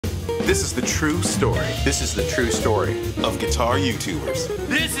This is the true story. This is the true story Of guitar YouTubers.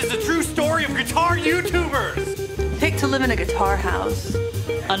 This is the true story of guitar YouTubers! Pick to live in a guitar house.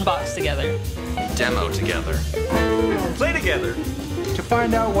 Unbox together. demo together. Play together. To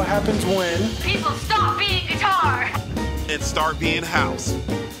find out what happens when people stop being guitar. And start being house.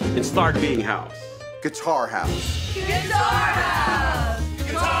 And start being house. Guitar House. Guitar house.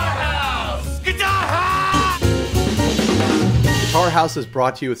 Guitar house! Guitar house! Guitar House is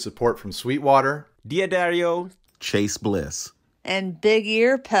brought to you with support from Sweetwater, Diodario. Chase Bliss. And big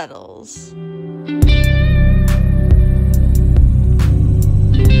ear pedals.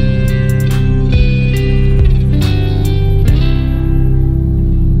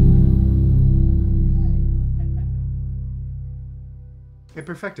 Hey,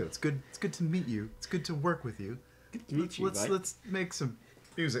 Perfecto, it's good to meet you. It's good to work with you. Good to meet you, bud. Let's make some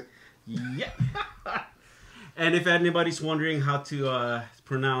music. Yeah. And if anybody's wondering how to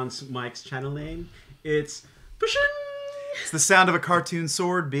pronounce Mike's channel name, it's Puisheen. It's the sound of a cartoon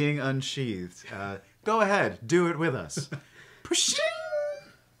sword being unsheathed. Go ahead, do it with us. Puisheen.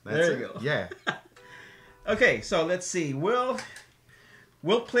 There you go. Yeah. Okay, so let's see. We'll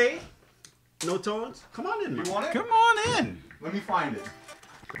play no tones. Come on in, Mike. You want it? Come on in. Let me find it.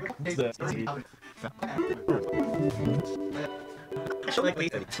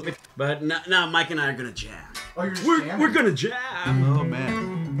 But now Mike and I are gonna jam. Oh, you're just jamming? We're gonna jam. Oh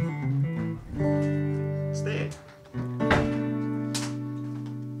man. Stay.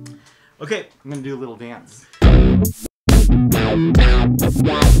 Okay. I'm gonna do a little dance.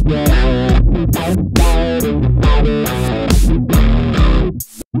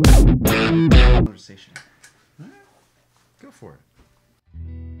 Conversation. Go for it.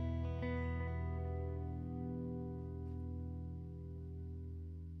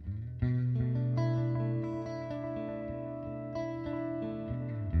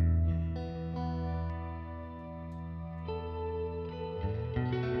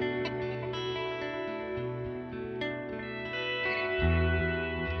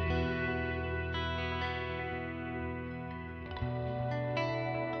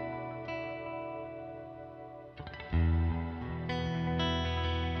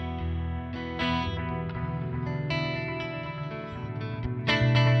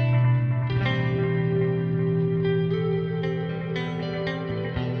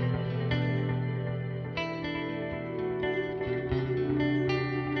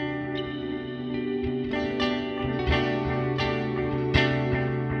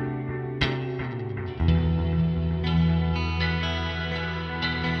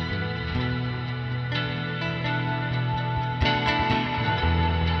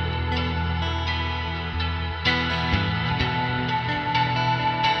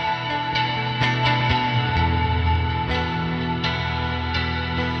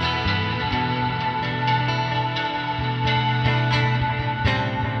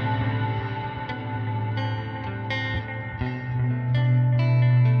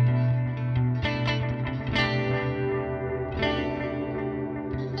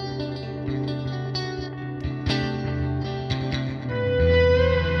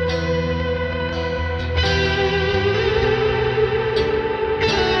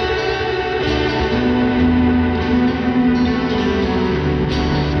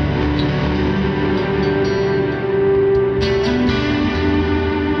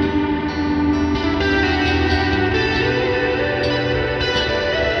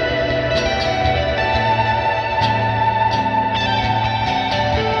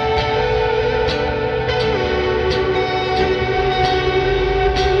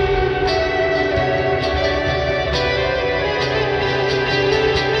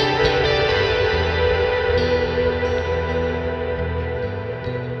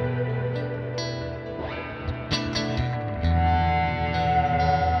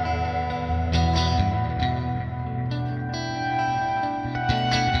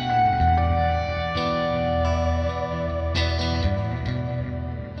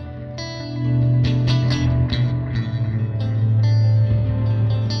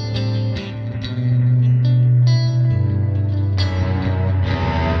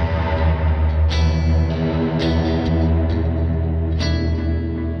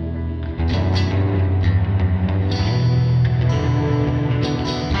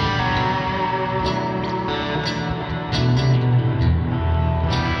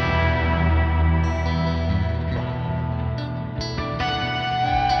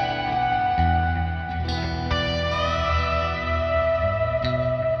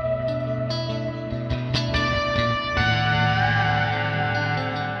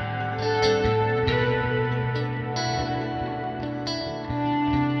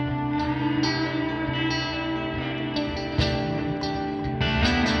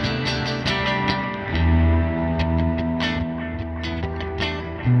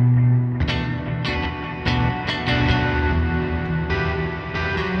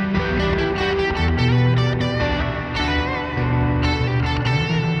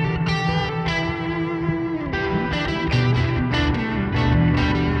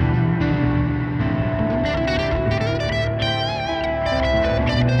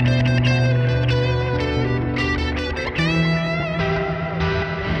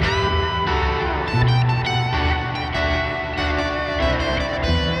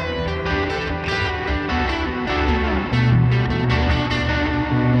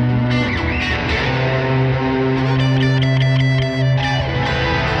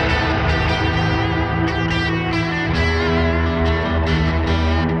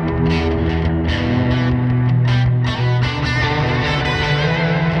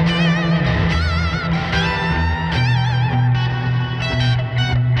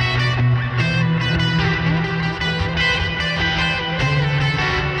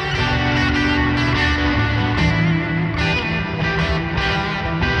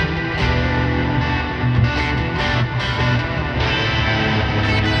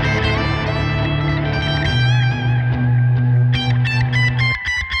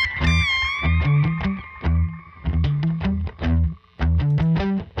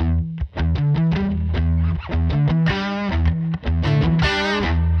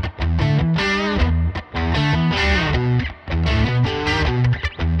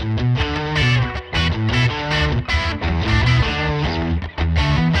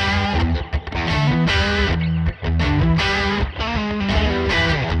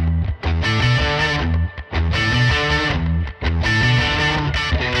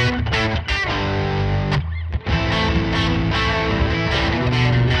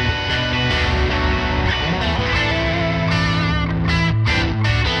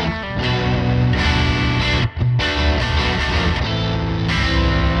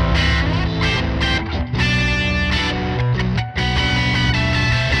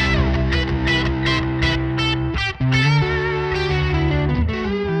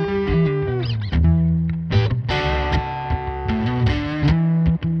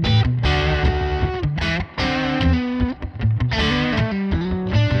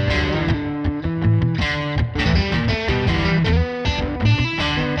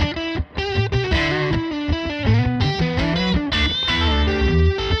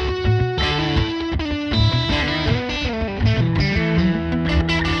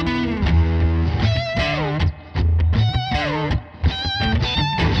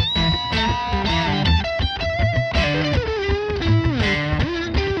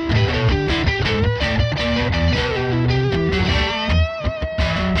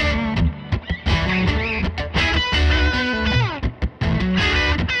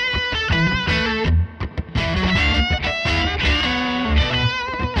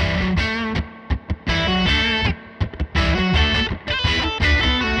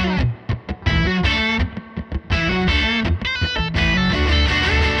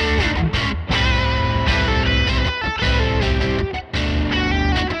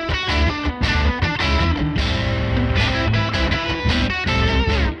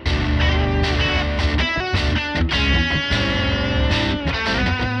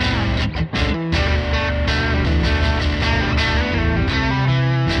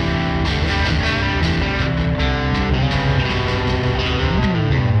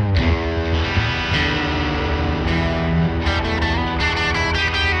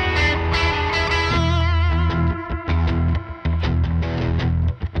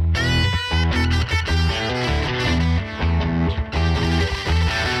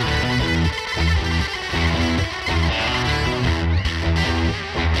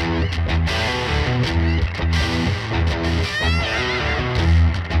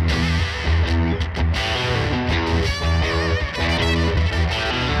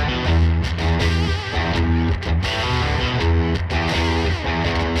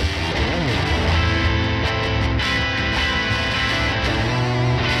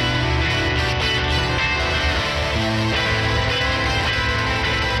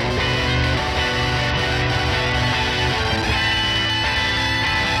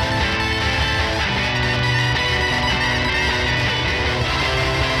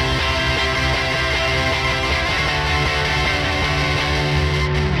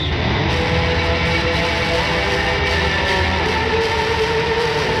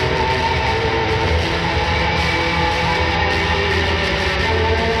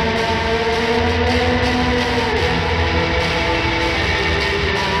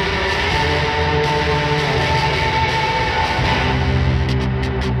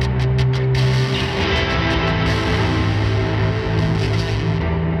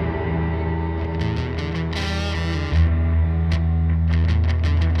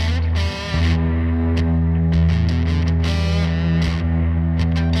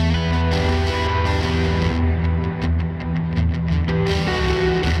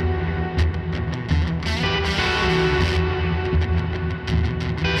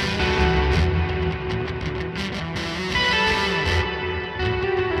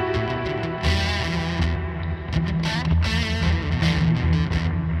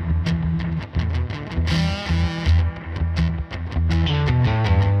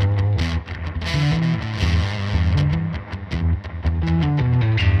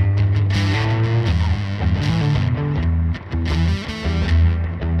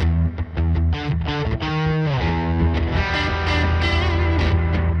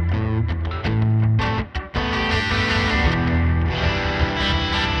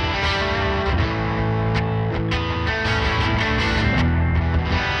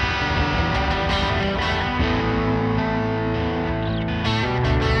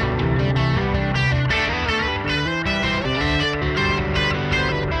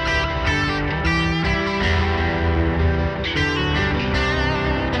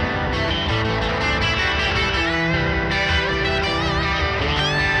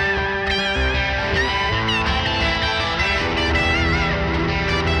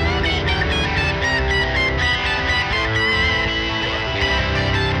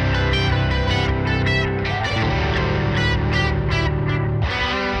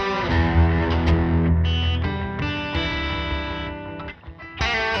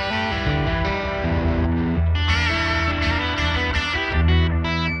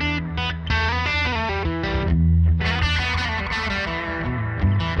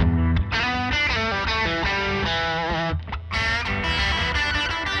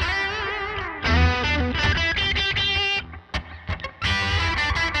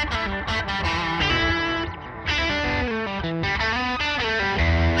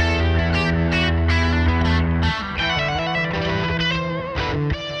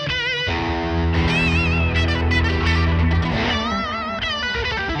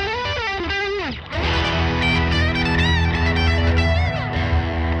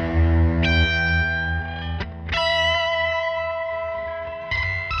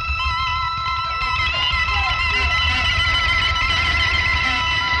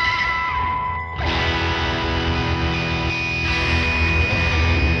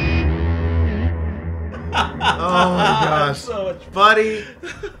 gosh, So much. buddy,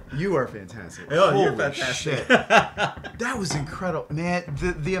 you are fantastic. Oh, you're Holy fantastic. shit. That was incredible, man.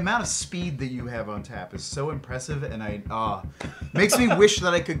 The amount of speed that you have on tap is so impressive, and makes me wish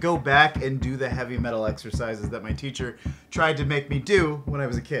that I could go back and do the heavy metal exercises that my teacher tried to make me do when I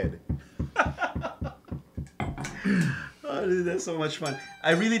was a kid. Oh, dude, that's so much fun.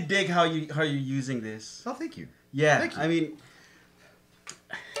 I really dig how you're using this. Oh, thank you. Yeah, Thank you. I mean,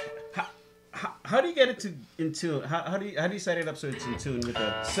 how do you get it in tune? How do you set it up so it's in tune with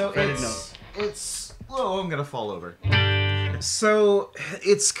the fretted note? I'm gonna fall over. So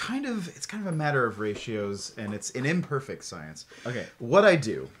it's kind of a matter of ratios, and it's an imperfect science. Okay. What I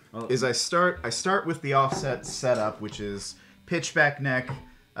do is I start with the offset setup, which is pitchback neck,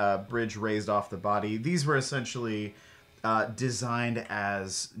 bridge raised off the body. These were essentially designed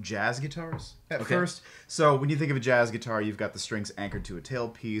as jazz guitars at first. So when you think of a jazz guitar, you've got the strings anchored to a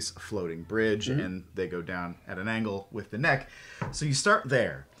tailpiece, a floating bridge, and they go down at an angle with the neck. So you start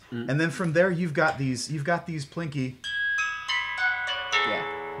there, and then from there you've got these plinky,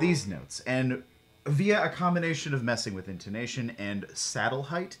 these notes, and via a combination of messing with intonation and saddle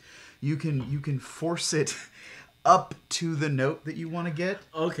height, you can force it up to the note that you want to get.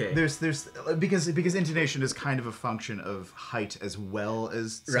 Okay. There's because intonation is kind of a function of height as well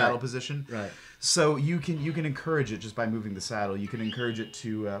as saddle position. Right. So you can encourage it just by moving the saddle. You can encourage it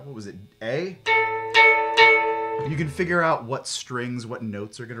to what was it, A? You can figure out what strings, what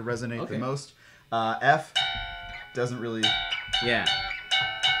notes are going to resonate the most. F doesn't really. Yeah.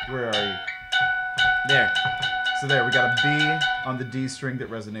 Where are you? There. So there, we got a B on the D string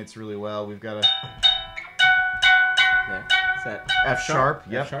that resonates really well. We've got a There. Is that F sharp.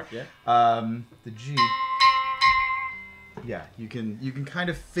 Yep. F sharp. Yeah. The G. Yeah, you can kind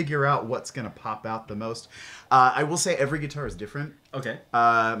of figure out what's gonna pop out the most. I will say every guitar is different. Okay.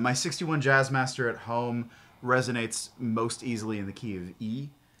 My 61 Jazzmaster at home resonates most easily in the key of E.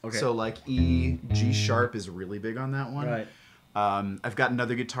 Okay. So like E, G sharp is really big on that one. Right. I've got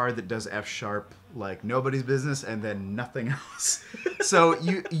another guitar that does F sharp like nobody's business, and then nothing else. So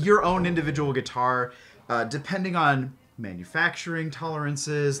your own individual guitar, depending on manufacturing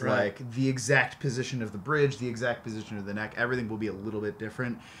tolerances, like the exact position of the bridge, the exact position of the neck, everything will be a little bit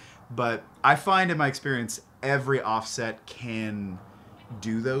different. But I find in my experience, every offset can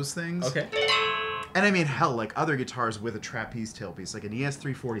do those things. Okay. And I mean, hell, like other guitars with a trapeze tailpiece, like an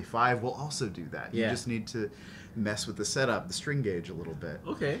ES345 will also do that. You just need to mess with the setup, the string gauge a little bit.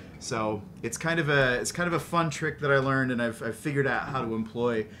 Okay. So it's kind of a fun trick that I learned, and I've figured out how to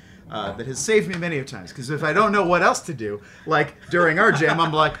employ. That has saved me many of times, because if I don't know what else to do, like during our jam,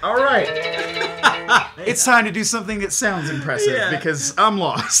 I'm like, all right, it's time to do something that sounds impressive because I'm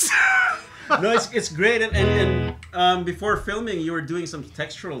lost. No, it's great, and before filming, you were doing some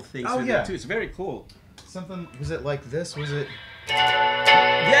textural things with it too. It's very cool. Something, was it like this? Was it?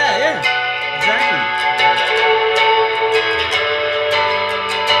 Yeah, exactly.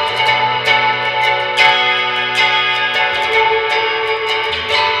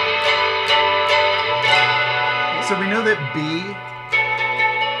 So we know that B,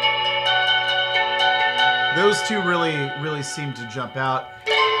 those two really seem to jump out.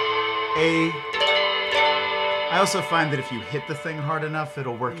 A, I also find that if you hit the thing hard enough,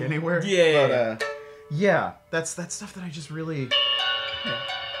 it'll work anywhere. Yeah. But, yeah, that's stuff that I just really.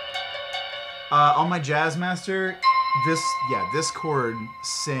 On my Jazzmaster, this chord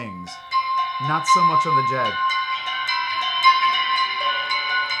sings, not so much on the Jag.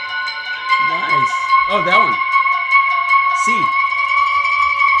 Nice. Oh, that one. C.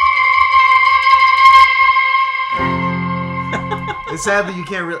 Sadly, you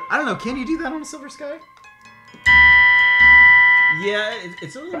can't really. I don't know. Can you do that on a Silver Sky? Yeah,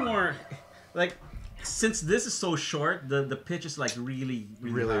 it's a little more like, since this is so short, the pitch is like really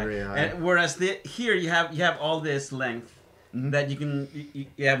high. And whereas here you have all this length that you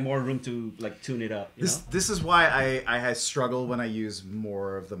have more room to like tune it up. This is why I struggle when I use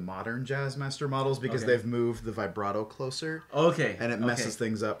more of the modern Jazzmaster models, because they've moved the vibrato closer. Okay. And it messes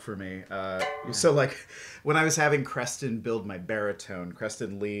things up for me. So like when I was having Creston build my baritone,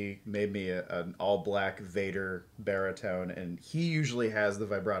 Creston Lee made me an all-black Vader baritone, and he usually has the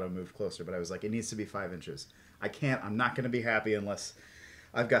vibrato moved closer, but I was like, it needs to be 5 inches. I'm not going to be happy unless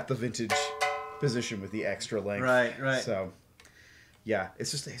I've got the vintage position with the extra length. Right. So yeah, it's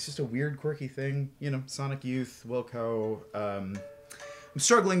just a weird, quirky thing. Sonic Youth, Wilco. I'm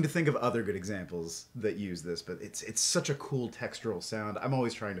struggling to think of other good examples that use this, but it's such a cool textural sound. I'm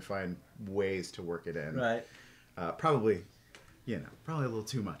always trying to find ways to work it in. Right. Probably a little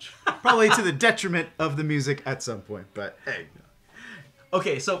too much. Probably to the detriment of the music at some point, but hey.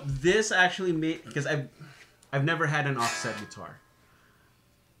 Okay, so this actually made, because I've never had an offset guitar.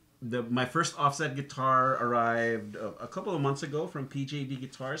 My first offset guitar arrived a couple of months ago from PJD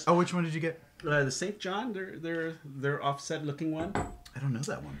Guitars. Oh, which one did you get? The St. John, their offset looking one. I don't know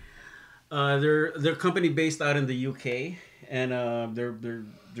that one. They're a company based out in the UK, and they're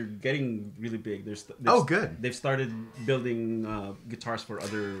getting really big. Good. They've started building guitars for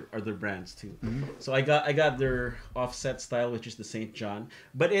other brands too. Mm-hmm. So I got their offset style, which is the St. John,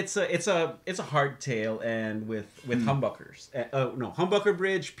 but it's a hardtail and with humbuckers. Humbucker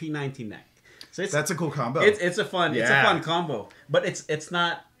bridge, P90 neck. So that's a cool combo. It's a fun combo, but it's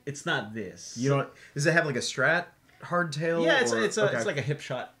not this. You don't. Does it have like a Strat hardtail? Yeah, it's like a hip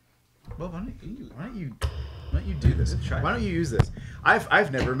shot. Well, why don't you do this? Why don't you use this?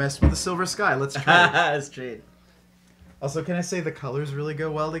 I've never messed with the Silver Sky. Let's try it. Let's trade. Also, can I say the colors really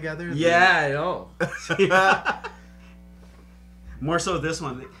go well together? Yeah, I know. More so this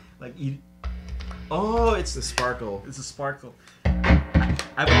one. Like you. Oh, it's the sparkle. It's a sparkle. Oh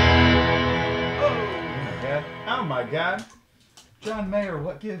my god. John Mayer,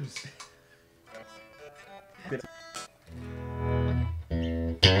 what gives?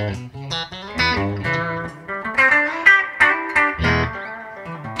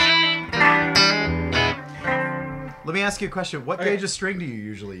 Let me ask you a question. What gauge of string do you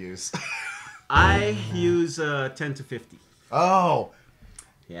usually use? I use 10 to 50. Oh.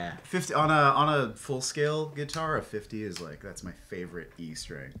 Yeah. 50 on a full scale guitar, a 50 is like that's my favorite E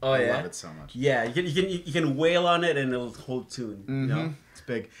string. Oh, I yeah? love it so much. Yeah, you can wail on it and it'll hold tune. Mm-hmm. You know? It's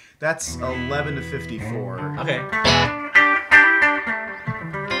big. That's 11 to 54. Okay.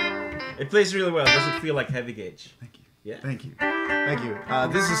 It plays really well. It doesn't feel like heavy gauge. Thank you. Yeah. Thank you.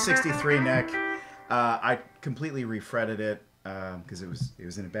 This is a 63 neck. I completely refretted it because it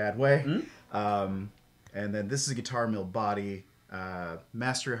was in a bad way. Mm-hmm. And then this is a Guitar Mill body,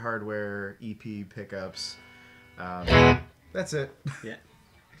 Mastery Hardware, EP pickups. That's it. Yeah.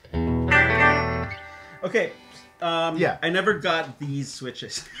 Okay. Yeah. I never got these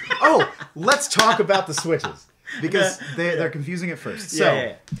switches. Oh, let's talk about the switches because they're confusing at first.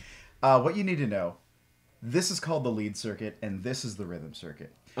 So, what you need to know, this is called the lead circuit and this is the rhythm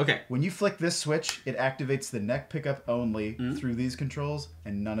circuit. Okay. When you flick this switch, it activates the neck pickup only through these controls,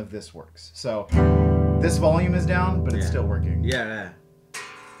 and none of this works. So this volume is down, but it's still working. Yeah.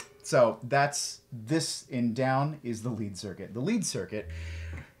 So this in down is the lead circuit. The lead circuit,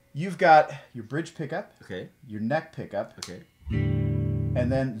 you've got your bridge pickup, your neck pickup, and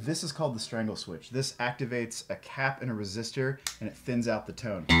then this is called the strangle switch. This activates a cap and a resistor, and it thins out the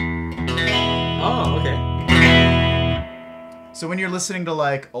tone. Oh, okay. So when you're listening to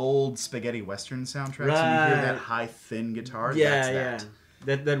like old spaghetti western soundtracks and you hear that high thin guitar, that's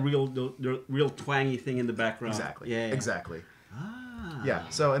that. That real twangy thing in the background. Exactly. Yeah. Exactly. Ah. Yeah.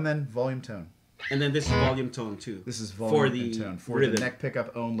 So and then volume tone. And then this is volume tone too. This is volume and tone for the neck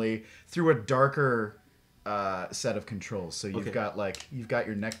pickup only through a darker set of controls. So you've got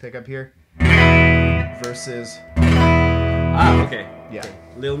your neck pickup here versus. Ah, okay. Yeah. Okay.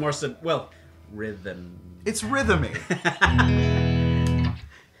 A little more rhythm. It's rhythmy.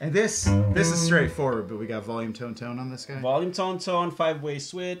 And this is straightforward, but we got volume tone on this guy. Volume tone 5-way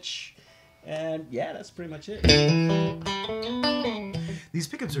switch, and yeah, that's pretty much it. These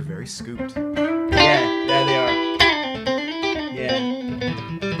pickups are very scooped. Yeah, they are. Yeah.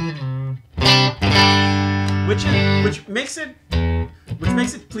 Which makes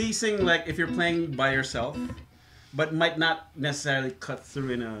it pleasing, like if you're playing by yourself, but might not necessarily cut through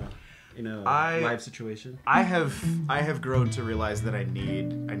in a live situation. I have grown to realize that I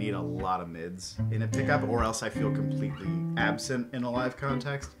need a lot of mids in a pickup, or else I feel completely absent in a live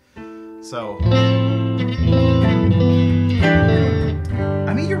context. So, I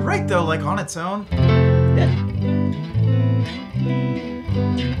mean, you're right though. Like on its own. Yeah.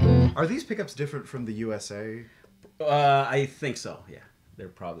 Are these pickups different from the USA? I think so. Yeah, they're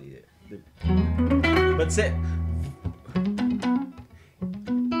probably. But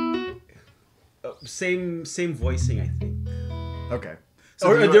same voicing, I think. Okay. So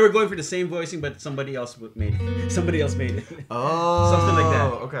or they were going for the same voicing, but somebody else made it. Oh. Something like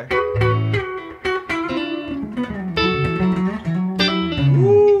that. Okay.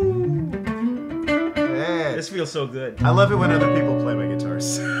 Woo. Hey. This feels so good. I love it when other people play my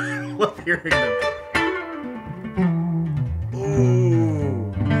guitars. I love hearing them.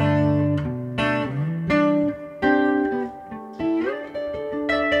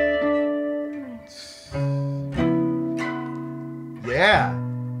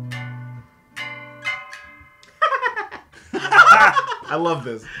 I love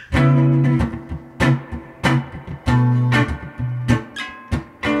this.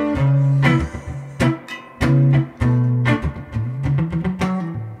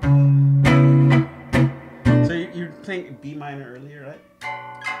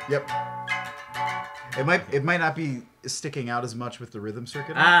 Yep. It might not be sticking out as much with the rhythm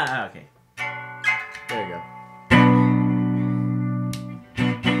circuit. Okay. There you go.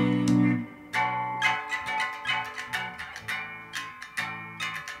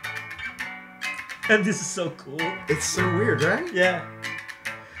 And this is so cool. It's so weird, right? Yeah.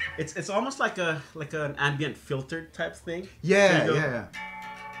 It's almost like an ambient filter type thing. Yeah, So yeah.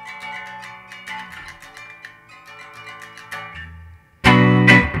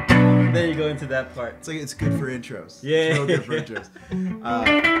 Then you go into that part. It's like it's good for intros. Yeah. It's real good for intros.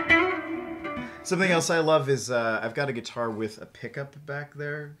 Something else I love is I've got a guitar with a pickup back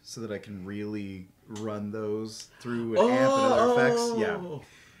there so that I can really run those through an amp and other effects. Yeah.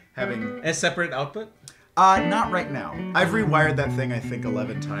 Having a separate output? Not right now. I've rewired that thing I think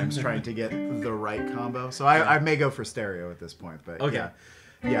 11 times trying to get the right combo. So I may go for stereo at this point, but okay.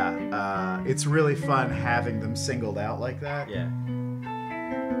 Yeah. It's really fun having them singled out like that. Yeah.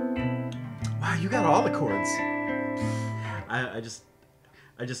 Wow, you got all the chords. I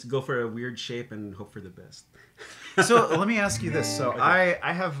just go for a weird shape and hope for the best. So let me ask you this. So okay.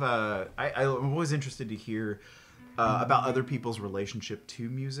 I'm always interested to hear about other people's relationship to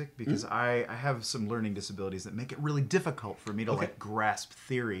music because I have some learning disabilities that make it really difficult for me to like grasp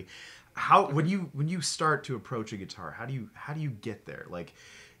theory. How when you start to approach a guitar, how do you get there? Like,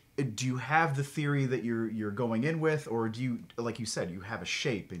 do you have the theory that you're going in with, or do you, like you said, you have a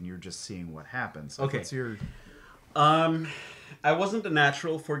shape and you're just seeing what happens? Like, okay. What's your... I wasn't a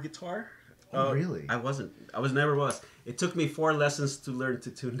natural for guitar. Oh, really? I wasn't. I never was. It took me 4 lessons to learn to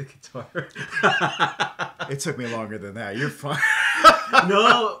tune the guitar. It took me longer than that. You're fine.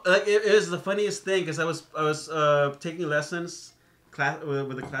 No, like it was the funniest thing because I was taking lessons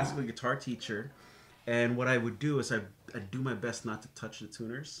with a classical guitar teacher, and what I would do is I'd do my best not to touch the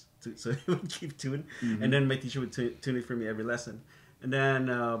tuners, so it would keep tuning, and then my teacher would tune it for me every lesson, and then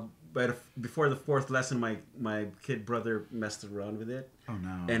before the 4th lesson, my kid brother messed around with it. Oh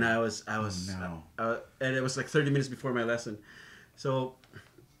no! And I was and it was like 30 minutes before my lesson, so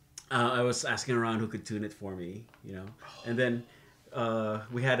I was asking around who could tune it for me, you know, and then.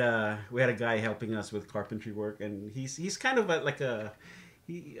 We had a guy helping us with carpentry work, and he's kind of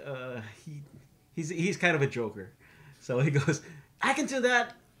he's kind of a joker. So he goes, "I can do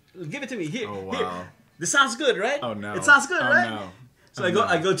that. Give it to me here. Oh wow! Here. This sounds good, right? Oh no! It sounds good, right? No. So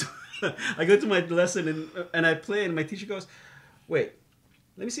I go to my lesson and I play, and my teacher goes, "Wait,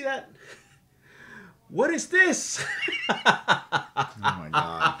 let me see that. What is this? Oh my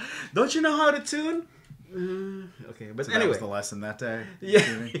god! Don't you know how to tune?" Okay, but so anyway, that was the lesson that day.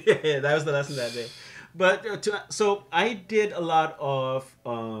 Yeah, that was the lesson that day. But so I did a lot of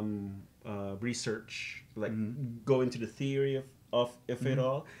research, like go into the theory of it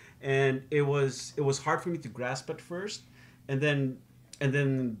all, and it was hard for me to grasp at first, and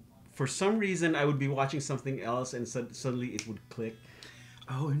then for some reason I would be watching something else, and suddenly it would click.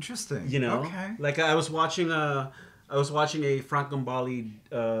 Oh, interesting. You know, okay. Like I was watching a Frank Gambale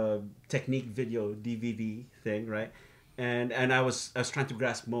technique video DVD thing, right? And I was trying to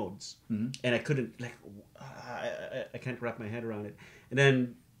grasp modes, and I couldn't, like, I can't wrap my head around it. And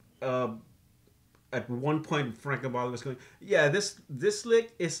then at one point, Frank Gambale was going, "Yeah, this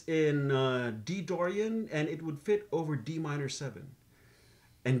lick is in D Dorian, and it would fit over D minor 7."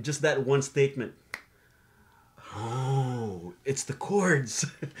 And just that one statement. Oh, it's the chords.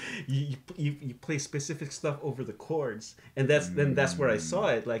 you play specific stuff over the chords, and that's where I saw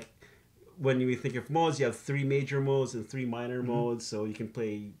it. Like when you think of modes, you have 3 major modes and 3 minor modes, so you can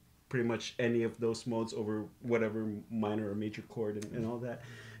play pretty much any of those modes over whatever minor or major chord and all that.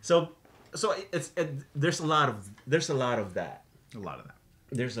 So there's a lot of that.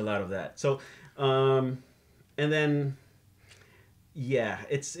 There's a lot of that. So and then yeah,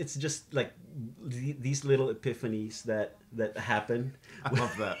 it's just like these little epiphanies that happen. I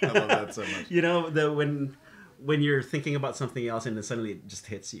love that. I love that so much. You know, when you're thinking about something else and then suddenly it just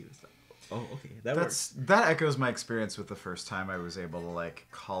hits you. It's like, oh, okay, that works. That echoes my experience with the first time I was able to like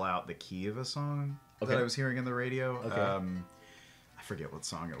call out the key of a song that I was hearing in the radio. Okay. I forget what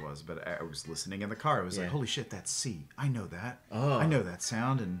song it was, but I was listening in the car. I was like, holy shit, that's C. I know that. Oh. I know that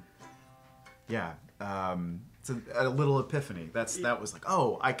sound, and yeah. It's a little epiphany. That was like,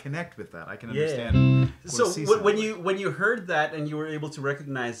 oh, I connect with that. I can understand. So when you heard that and you were able to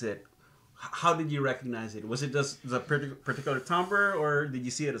recognize it, how did you recognize it? Was it just the particular timbre, or did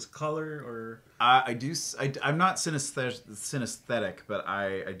you see it as color? Or I'm not synesthetic, but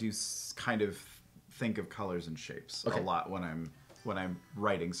I do kind of think of colors and shapes a lot when I'm when I'm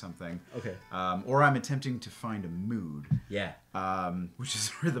writing something. Okay. Or I'm attempting to find a mood. Yeah. Which is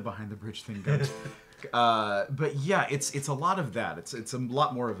where the behind the bridge thing goes. But yeah, it's a lot of that. It's a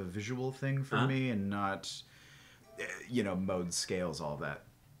lot more of a visual thing for me, and not, modes, scales, all that.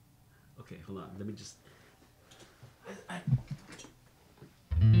 Okay, hold on. Let me just.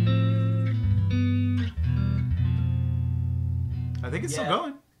 I think it's still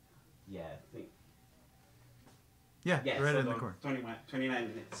going. Yeah, I think. Yeah, Yeah, right so in the corner. 29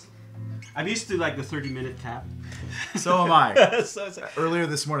 minutes. I'm used to like the 30-minute cap. So am I. So it's like, Earlier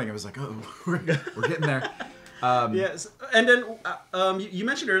this morning, I was like, "Oh, we're getting there." yes, and then you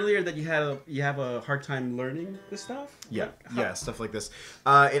mentioned earlier that you have a hard time learning this stuff. Yeah, Like, stuff like this.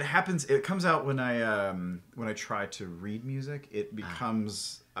 It happens. It comes out when I try to read music. It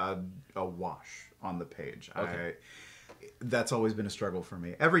becomes a wash on the page. Okay. That's always been a struggle for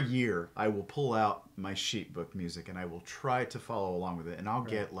me. Every year, I will pull out my sheet book music and I will try to follow along with it. And I'll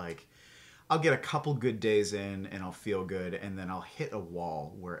get a couple good days in, and I'll feel good, and then I'll hit a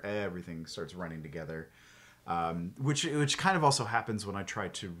wall where everything starts running together. Which kind of also happens when I try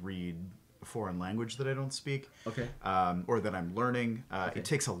to read a foreign language that I don't speak. Okay. Or that I'm learning. It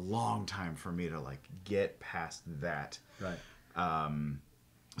takes a long time for me to like get past that. Right.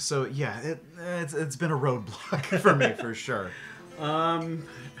 So yeah, it's been a roadblock for me for sure.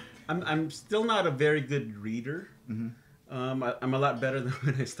 I'm still not a very good reader. Mm-hmm. I'm a lot better than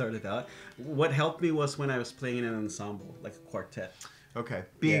when I started out. What helped me was when I was playing in an ensemble, like a quartet. Okay.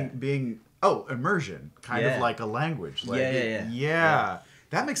 Being immersion, kind of like a language. Like, Yeah.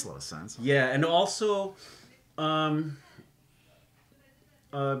 That makes a lot of sense. Yeah, and also,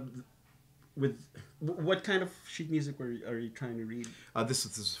 with what kind of sheet music are you trying to read? This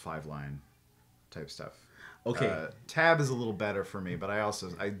is 5-line type stuff. Okay. Tab is a little better for me, but I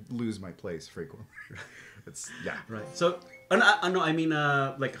lose my place frequently. Right. So, no, I mean,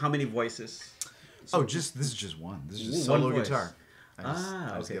 like how many voices? So, this is just one. This is just one solo voice. guitar. I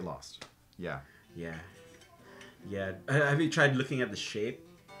just okay. get lost. Yeah. Yeah. Have you tried looking at the shape,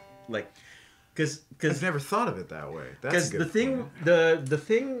 like, because I've never thought of it that way. That's a good point. the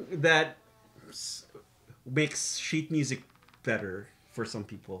thing that makes sheet music better for some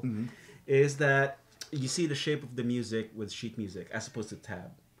people is that you see the shape of the music with sheet music as opposed to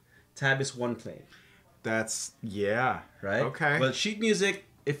tab. Tab is one plane. That's right. Okay. Well, sheet music,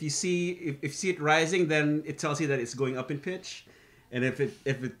 if you see it rising, then it tells you that it's going up in pitch, and if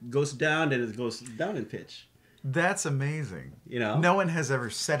it goes down, then it goes down in pitch. That's amazing. No one has ever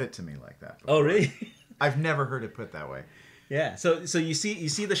said it to me like that before. Oh, really? I've never heard it put that way. Yeah. So you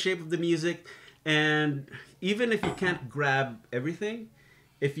see the shape of the music, and even if you can't grab everything,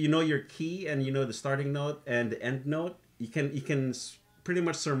 if you know your key and you know the starting note and the end note, you can pretty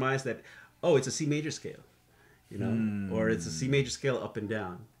much surmise that, oh, it's a C major scale, or it's a C major scale up and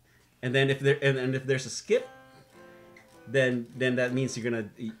down, and then if there's a skip, then that means you're gonna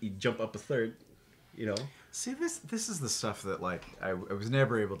jump up a third, See, this is the stuff that like I was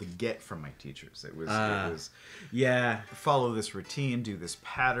never able to get from my teachers. It was follow this routine, do this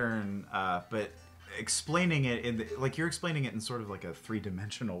pattern, but explaining it like you're explaining it in sort of like a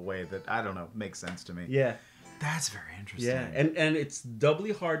 3-dimensional way that I don't know makes sense to me. Yeah. That's very interesting. Yeah, and it's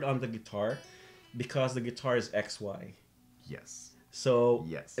doubly hard on the guitar because the guitar is XY. Yes. So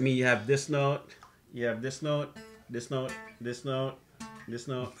yes. I mean, you have this note, you have this note, this note, this note, this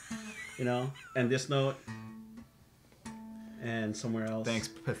note, and this note, and somewhere else. Thanks,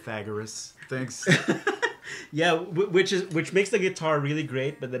 Pythagoras. Thanks. Yeah, which makes the guitar really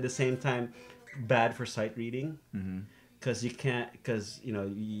great, but at the same time bad for sight reading, because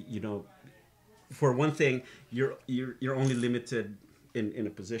for one thing, you're only limited in a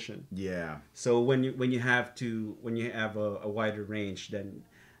position. Yeah. So when you have a wider range, then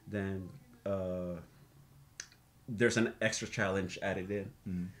there's an extra challenge added in.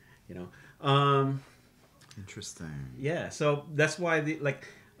 Interesting. Yeah. So that's why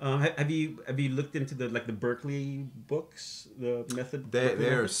have you looked into the Berkeley books, the method?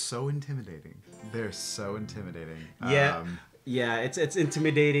 They're so intimidating. They're so intimidating. Yeah. It's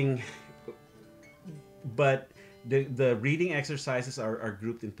intimidating. But the reading exercises are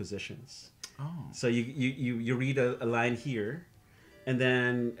grouped in positions. Oh. So you read a line here, and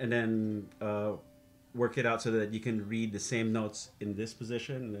then work it out so that you can read the same notes in this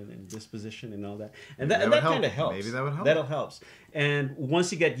position and then in this position and all that. And that kind of helps. Maybe that would help. That'll help. And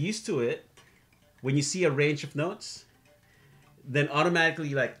once you get used to it, when you see a range of notes, then automatically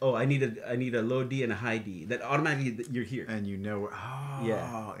you're like, oh, I need a low D and a high D. Then automatically you're here. And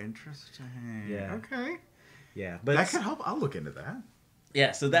yeah. Interesting. Yeah. Okay. Yeah, but that could help. I'll look into that.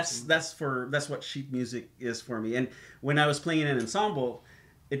 Yeah, so that's what sheet music is for me. And when I was playing in an ensemble,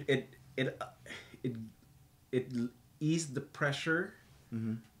 it eased the pressure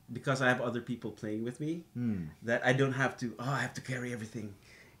because I have other people playing with me that I don't have to. I have to carry everything,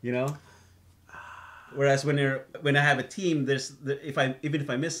 you know. Whereas when I have a team, even if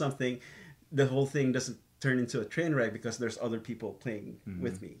I miss something, the whole thing doesn't turn into a train wreck because there's other people playing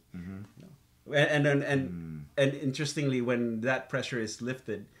with me. You know? And interestingly, when that pressure is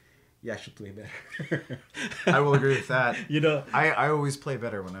lifted, you actually play better. I will agree with that. You know, I always play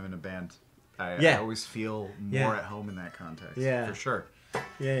better when I'm in a band. I always feel more at home in that context. Yeah, for sure.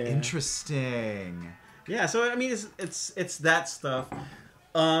 Yeah. Interesting. Yeah. So I mean, it's that stuff.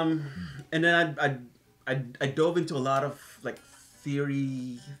 And then I dove into a lot of like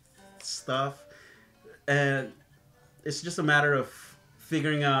theory stuff, and it's just a matter of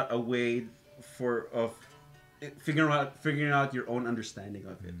figuring out a way figuring out your own understanding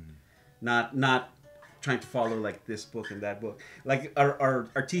of it, not trying to follow like this book and that book. Like our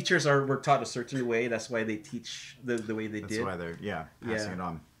teachers were taught a certain way. That's why they teach the way they did. That's why they're passing it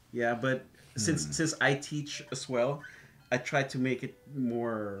on. Yeah, but since I teach as well, I try to make it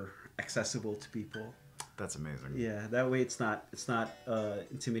more accessible to people. That's amazing. Yeah, that way it's not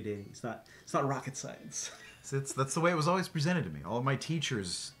intimidating. It's not rocket science. That's the way it was always presented to me. All of my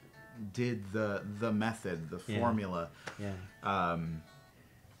teachers did the method, the formula. Yeah.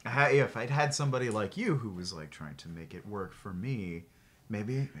 If I'd had somebody like you who was like trying to make it work for me,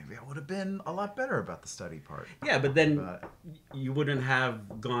 maybe I would have been a lot better about the study part. Yeah, but then you wouldn't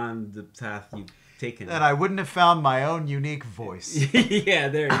have gone the path you've taken. And I wouldn't have found my own unique voice. Yeah,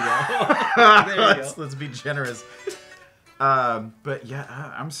 there you go. Let's be generous. But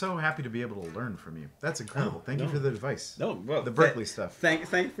yeah, I'm so happy to be able to learn from you. That's incredible. Thank you for the advice. Well, the Berkeley stuff. Thank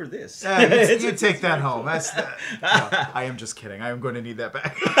for this. You take that home. No, I am just kidding. I am going to need that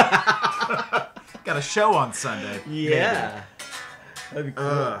back. Got a show on Sunday. Yeah. That'd be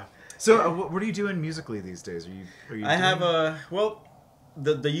cool. So, what are you doing musically these days? Are you? I have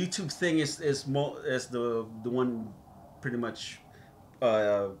the YouTube thing is the one pretty much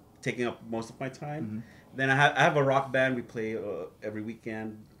taking up most of my time. Then I have a rock band we play every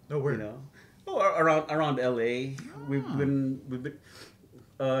weekend. Oh, where? You know, around LA. We've been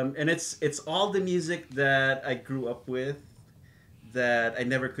and it's all the music that I grew up with that I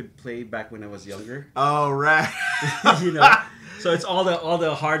never could play back when I was younger. Oh, right. You know, so it's all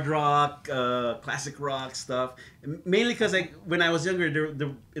the hard rock, classic rock stuff. Mainly because when I was younger,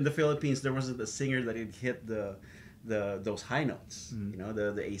 in the Philippines there wasn't a singer that could hit those high notes, you know,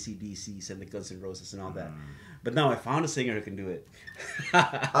 the AC/DCs and the Guns N' Roses and all that. But now I found a singer who can do it.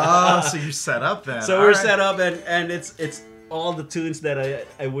 So you're set up then. So we're set up, and it's all the tunes that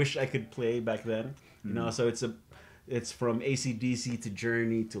I wish I could play back then. You know, so it's from AC/DC to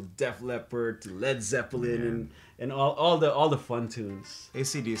Journey to Def Leppard to Led Zeppelin and all the fun tunes.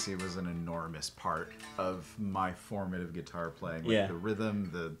 AC/DC was an enormous part of my formative guitar playing. Like the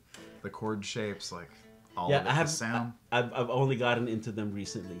rhythm, the chord shapes, like. The sound. I've only gotten into them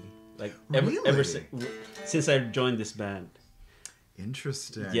recently, like really? ever since I joined this band.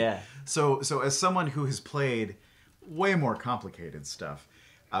 Interesting. Yeah. So as someone who has played way more complicated stuff,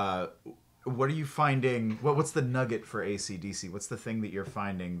 what are you finding? What's the nugget for AC/DC? What's the thing that you're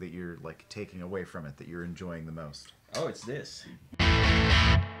finding that you're like taking away from it that you're enjoying the most? Oh, it's this.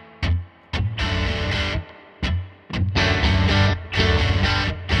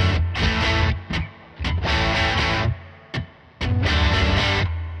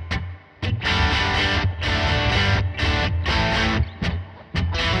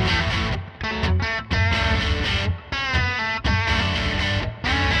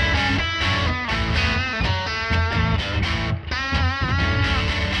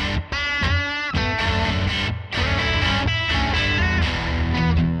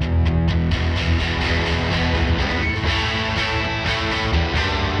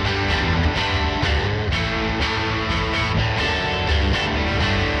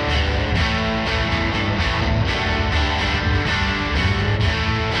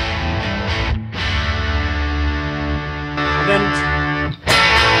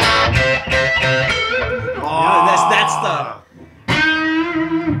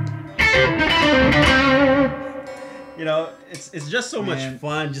 You know, it's just so much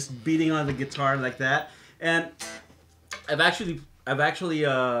fun just beating on the guitar like that. And I've actually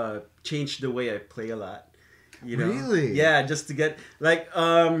changed the way I play a lot. You know? Really? Yeah, just to get like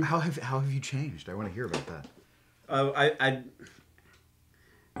how have you changed? I want to hear about that.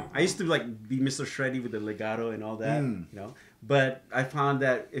 I used to like be Mr. Shreddy with the legato and all that, you know. But I found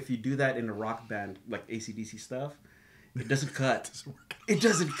that if you do that in a rock band like AC/DC stuff, it doesn't cut. It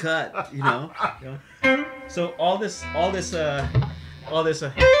doesn't cut. You know. So all this.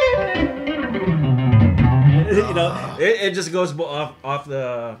 You know, it just goes off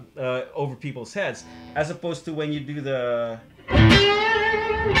the over people's heads, as opposed to when you do the.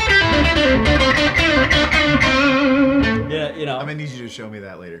 Yeah, you know. I'm gonna need you to show me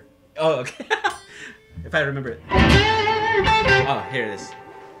that later. Oh, okay. If I remember it. Oh, here it is.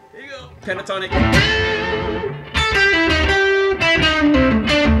 Here you go. Pentatonic.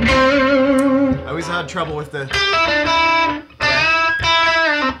 I always had trouble with the.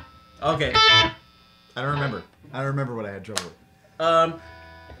 Okay. I don't remember. I don't remember what I had trouble with.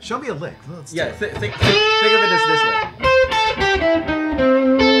 Show me a lick. Let's Yeah, do it. think of it as this way.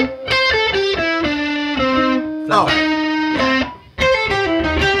 Oh.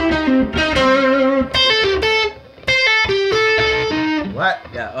 What?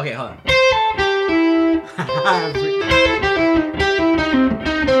 Yeah, okay, hold on.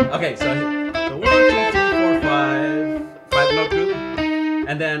 Okay, so 1, 2, 3, 4, 5 note group,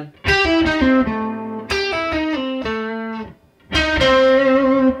 and then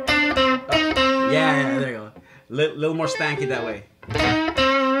yeah, there you go. Little more stanky that way. Yeah.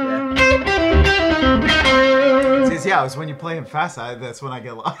 See, yeah, it's when you play him fast, that's when I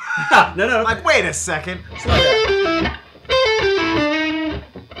get lost. No. Like, wait a second. Slow down.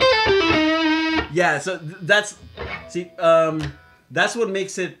 Yeah, so that's what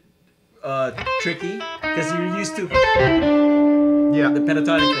makes it tricky, because you're used to the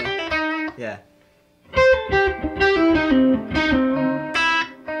pentatonic thing. Yeah.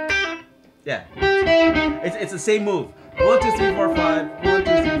 Yeah. It's the same move. 1, 2, 3, 4, 5. 1, 2,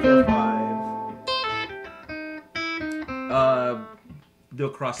 3, 4, 5. Do a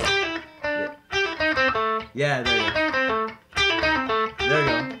cross. Yeah. Yeah, there you go. There you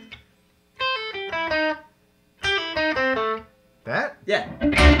go. That? Yeah.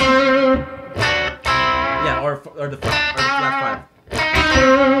 Yeah, or the flat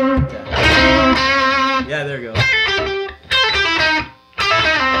 5. Yeah, there you go.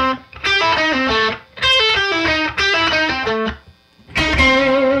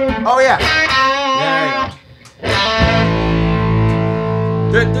 Oh yeah.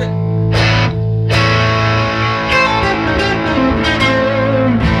 There you go. Do it.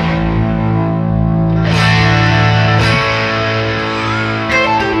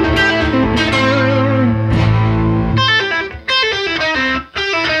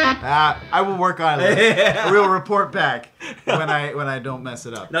 I will work on it. We'll report back when I don't mess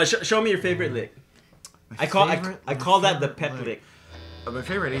it up. No, show me your favorite lick. I call that the pet lick. My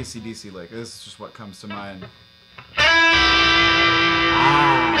favorite AC/DC lick. This is just what comes to mind.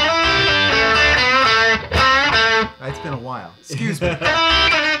 It's been a while. Excuse me.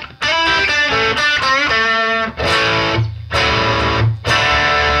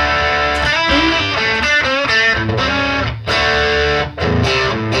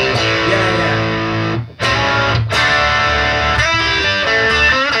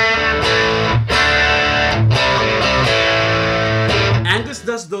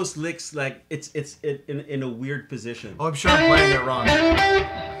 Does those licks like it's in a weird position. Oh, I'm sure I'm playing it wrong.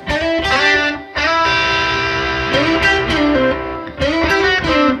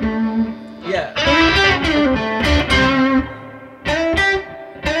 Yeah.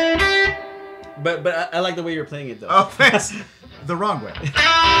 But I like the way you're playing it though. Oh, thanks. The wrong way.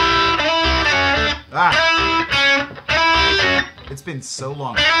 It's been so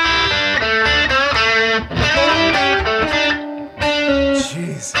long.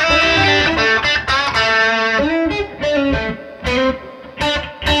 Jeez.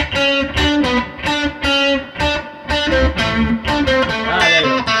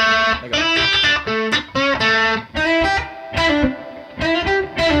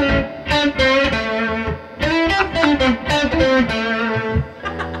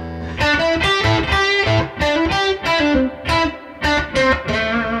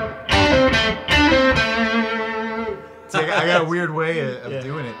 There you go. I got a weird way of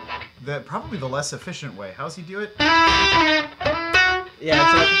doing it. Probably the less efficient way. How's he do it?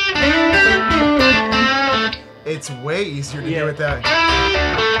 Yeah, it's way easier to do it that.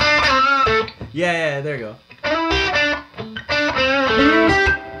 Yeah, there you go.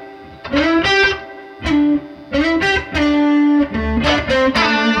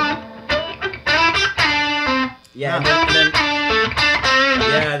 Yeah, and then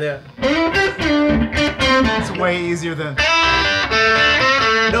there. It's way easier than.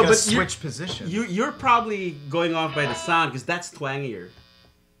 No, but switch position. You're probably going off by the sound because that's twangier.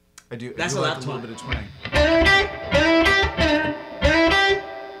 I do. That's I do a like lot a little bit of twang.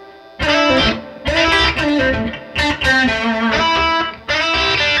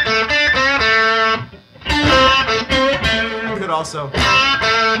 I could also.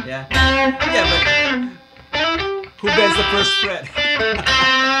 Yeah. Yeah, but who bends the first fret?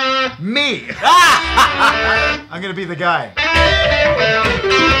 Me! I'm gonna be the guy.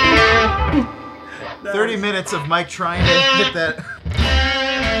 30 minutes of Mike trying to hit that.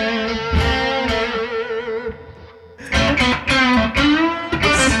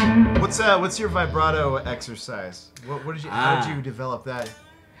 What's your vibrato exercise? What did you? How did you develop that?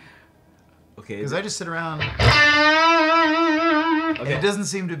 Okay. Because I just sit around. And it doesn't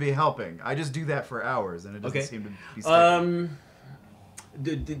seem to be helping. I just do that for hours, and it doesn't seem to be sticking.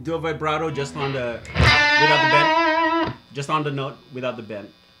 Do a vibrato just on the without the bend, just on the note without the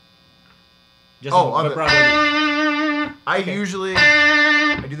bend. Just on vibrato. I usually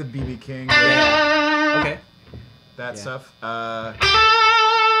I do the BB King. Yeah. Okay. That stuff.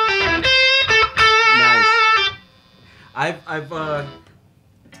 Nice. I've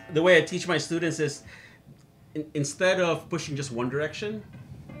the way I teach my students is instead of pushing just one direction,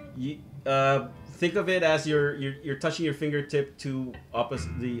 you think of it as you're touching your fingertip to other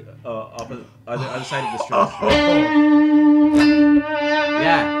side of the string.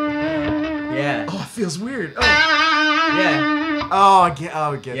 Yeah. Oh, it feels weird. Oh. Yeah. Oh, I get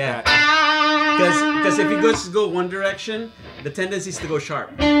that. Because if you just go one direction, the tendency is to go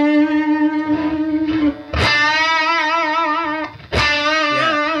sharp. Yeah.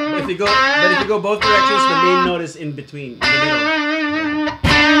 But if you go both directions, the main note is in between, in the middle.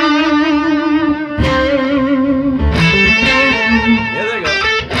 Yeah, there you go.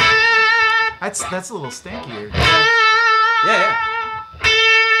 That's a little stankier. Yeah.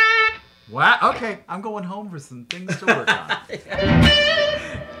 Wow. Okay, I'm going home for some things to work on.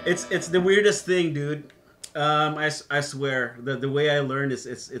 It's the weirdest thing, dude. I swear the way I learned is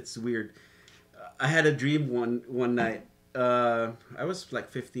it's weird. I had a dream one night. I was like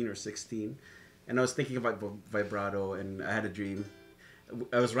 15 or 16, and I was thinking about vibrato, and I had a dream.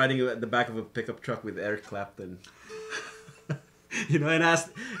 I was riding at the back of a pickup truck with Eric Clapton.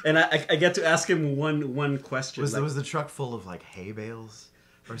 And I get to ask him one question. Was the truck full of like hay bales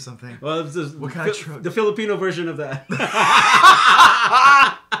or something? Well, it was what kind of truck? The Filipino version of that.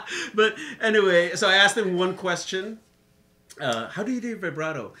 But anyway, so I asked him one question. How do you do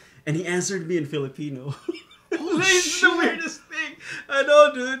vibrato? And he answered me in Filipino. It's the weirdest thing. I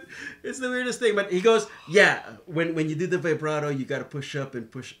know, dude. It's the weirdest thing. But he goes, yeah, when you do the vibrato, you got to push up and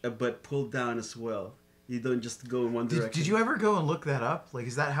push, but pull down as well. You don't just go in one direction. Did you ever go and look that up? Like,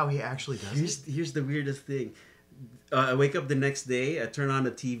 is that how he actually does it? Here's the weirdest thing. I wake up the next day, I turn on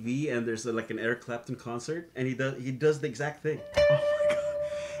the TV, and there's like an Eric Clapton concert, and he does the exact thing. Oh my god!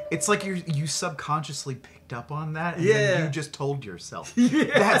 It's like you subconsciously picked up on that, and then you just told yourself. Yeah.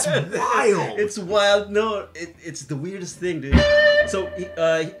 That's wild. It's wild. No, it's the weirdest thing, dude. So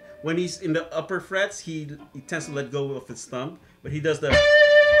when he's in the upper frets, he tends to let go of his thumb, but he does the.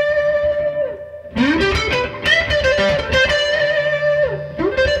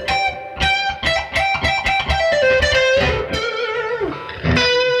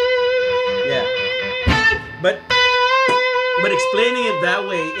 But explaining it that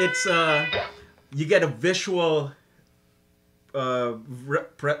way, it's you get a visual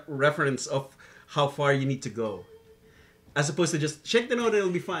reference of how far you need to go, as opposed to just shake the note and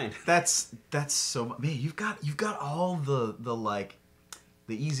it'll be fine. That's so man. You've got all the like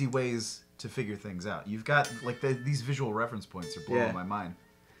the easy ways to figure things out. You've got like these visual reference points are blowing my mind.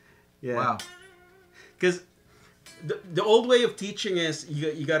 Yeah. Wow. Because the old way of teaching is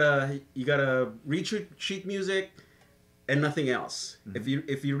you gotta read sheet music and nothing else. Mm-hmm.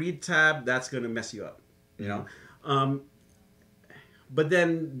 If you read tab, that's gonna mess you up. You know. But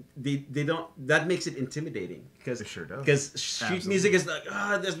then they don't. That makes it intimidating because it sure does. Because sheet music is like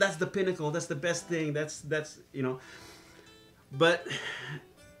that's the pinnacle. That's the best thing. That's you know. But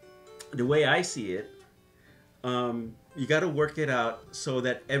the way I see it, you got to work it out so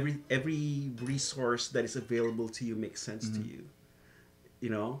that every resource that is available to you makes sense to you. You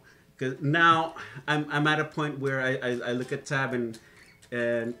know, because now I'm at a point where I look at tab and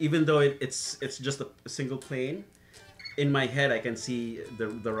even though it's just a single plane, in my head I can see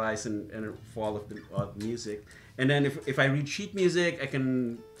the rise and fall of the music. And then if I read sheet music, I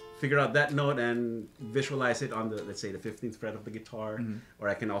can figure out that note and visualize it on the, let's say, the 15th fret of the guitar, or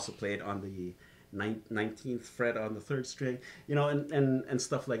I can also play it on the 19th fret on the 3rd string, you know, and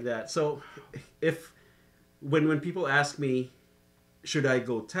stuff like that. So when people ask me, should I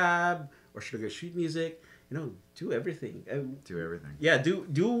go tab or should I go sheet music, you know, do everything. Do everything. Yeah,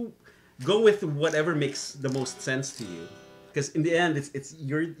 go with whatever makes the most sense to you, because in the end, it's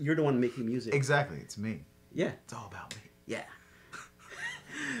you're the one making music. Exactly, it's me. Yeah. It's all about me. Yeah.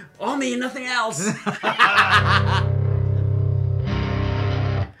 All me and nothing else.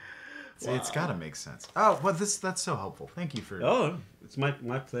 See, it's got to make sense. Oh, well, that's so helpful. Thank you for. Oh, it's my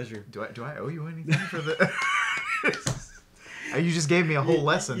pleasure. Do I owe you anything for the? You just gave me a whole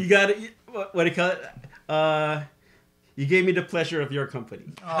lesson. You got it. What do you call it? You gave me the pleasure of your company.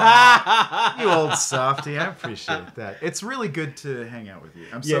 Oh, you old softy. I appreciate that. It's really good to hang out with you.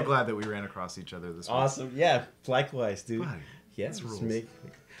 I'm so glad that we ran across each other this week. Awesome. Yeah, likewise, dude. Buddy, yes, rules.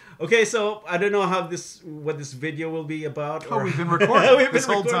 Okay, so I don't know what this video will be about. Oh, we've been recording this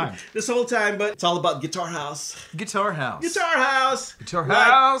whole time. This whole time, but it's all about Guitar House. Guitar House. Guitar House. Guitar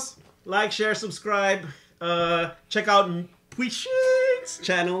House. Like, share, subscribe. Check out Puisheen's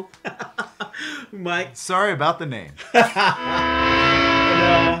channel. Mike. Sorry about the name. And,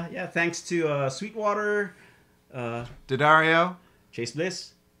 yeah, thanks to Sweetwater, Daddario. Chase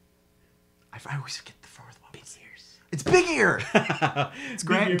Bliss. I always get the fourth one. Big ears. It's Big Ear. It's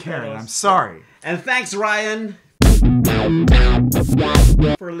Grant and Karen. I'm sorry. And thanks, Ryan,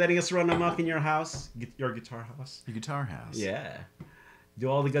 for letting us run amok in your house, your guitar house. Your Guitar House. Yeah. Do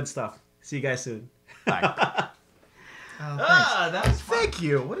all the good stuff. See you guys soon. Bye. That was fun. Thank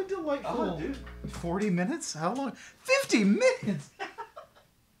you. What a delightful 40 minutes? How long? 50 minutes!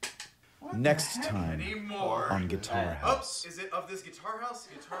 Next time on Guitar House. Is it of this guitar house?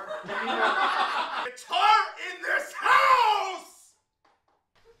 Guitar in this house!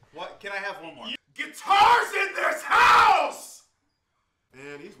 What? Can I have one more? Guitars in this house!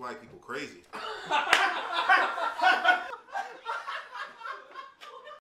 Man, these white people crazy.